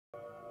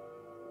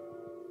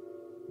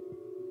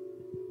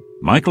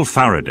Michael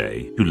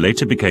Faraday, who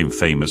later became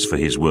famous for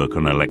his work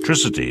on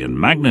electricity and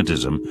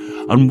magnetism,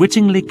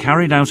 unwittingly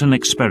carried out an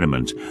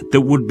experiment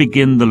that would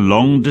begin the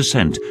long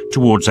descent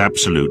towards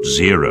absolute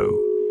zero.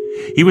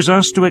 He was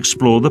asked to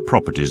explore the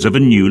properties of a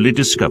newly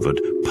discovered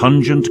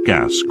pungent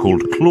gas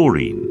called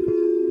chlorine.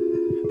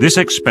 This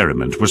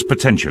experiment was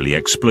potentially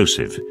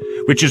explosive,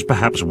 which is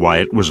perhaps why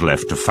it was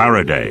left to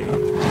Faraday.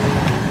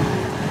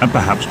 And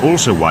perhaps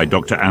also why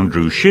Dr.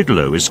 Andrew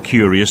Shidlow is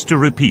curious to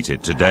repeat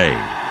it today.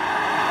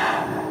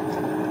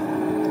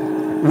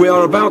 We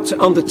are about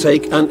to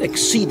undertake an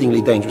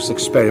exceedingly dangerous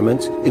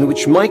experiment in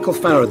which Michael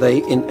Faraday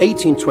in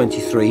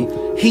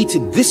 1823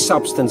 heated this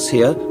substance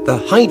here, the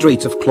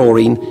hydrate of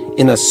chlorine,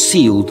 in a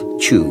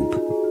sealed tube.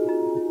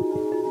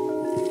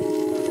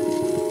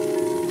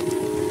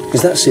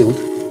 Is that sealed?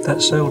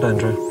 That's sealed,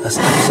 Andrew. That's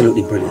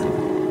absolutely brilliant.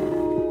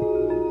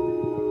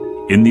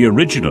 In the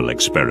original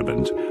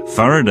experiment,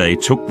 Faraday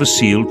took the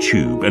sealed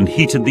tube and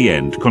heated the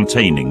end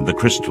containing the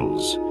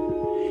crystals.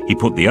 He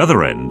put the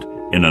other end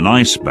in an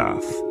ice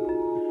bath.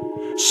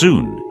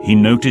 Soon, he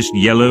noticed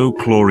yellow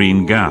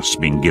chlorine gas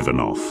being given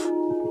off.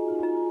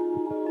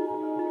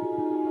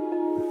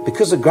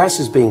 Because the gas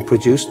is being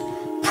produced,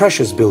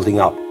 pressure's building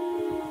up.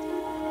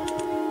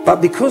 But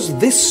because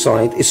this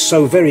side is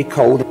so very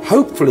cold,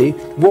 hopefully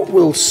what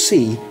we'll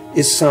see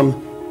is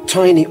some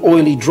tiny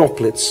oily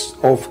droplets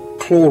of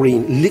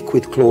chlorine,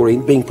 liquid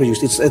chlorine, being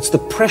produced. It's the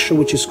pressure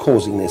which is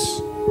causing this.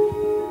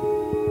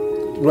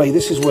 Ray,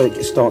 this is where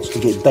it starts to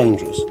get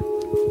dangerous.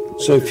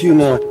 So if you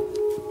now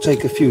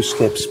take a few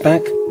steps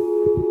back.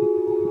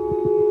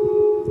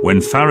 When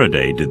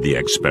Faraday did the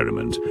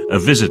experiment, a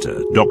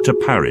visitor, Dr.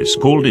 Paris,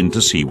 called in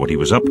to see what he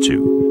was up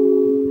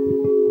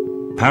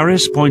to.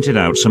 Paris pointed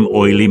out some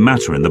oily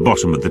matter in the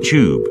bottom of the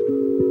tube.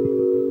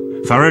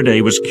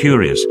 Faraday was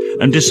curious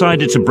and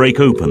decided to break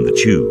open the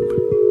tube.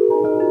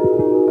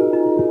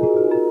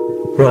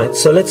 Right,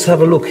 so let's have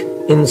a look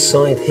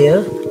inside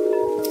here.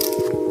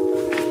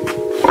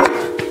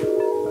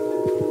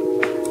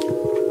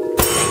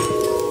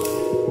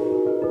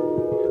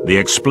 The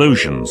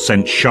explosion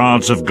sent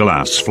shards of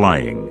glass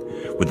flying.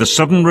 With the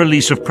sudden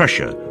release of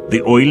pressure,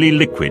 the oily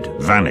liquid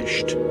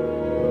vanished.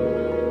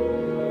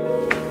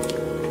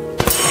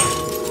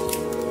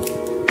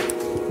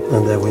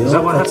 And there we are. Is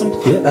that what happened?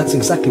 Yeah, that's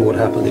exactly what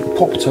happened. It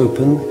popped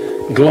open,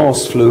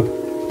 glass flew.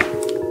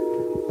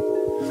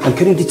 And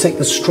can you detect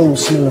the strong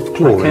smell of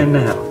chlorine? I can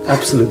now.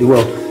 Absolutely.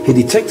 Well, he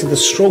detected the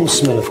strong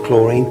smell of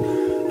chlorine,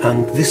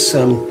 and this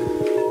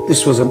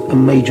was a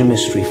major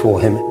mystery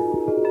for him.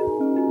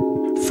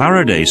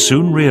 Faraday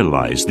soon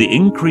realized the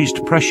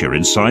increased pressure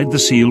inside the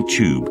sealed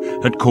tube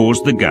had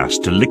caused the gas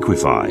to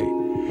liquefy.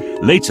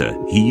 Later,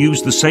 he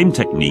used the same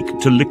technique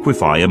to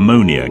liquefy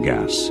ammonia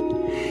gas.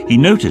 He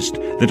noticed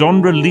that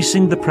on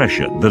releasing the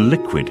pressure, the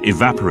liquid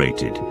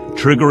evaporated,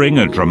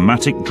 triggering a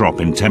dramatic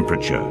drop in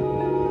temperature.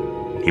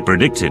 He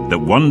predicted that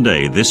one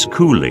day this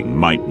cooling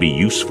might be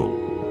useful.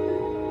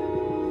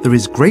 There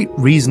is great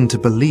reason to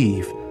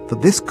believe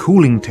that this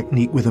cooling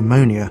technique with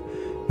ammonia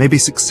may be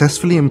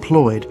successfully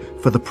employed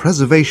for the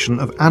preservation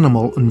of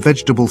animal and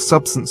vegetable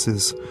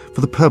substances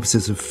for the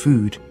purposes of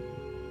food.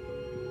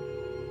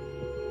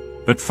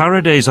 But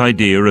Faraday's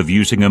idea of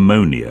using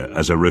ammonia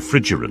as a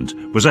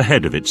refrigerant was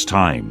ahead of its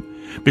time.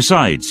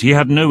 Besides, he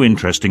had no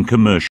interest in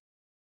commercial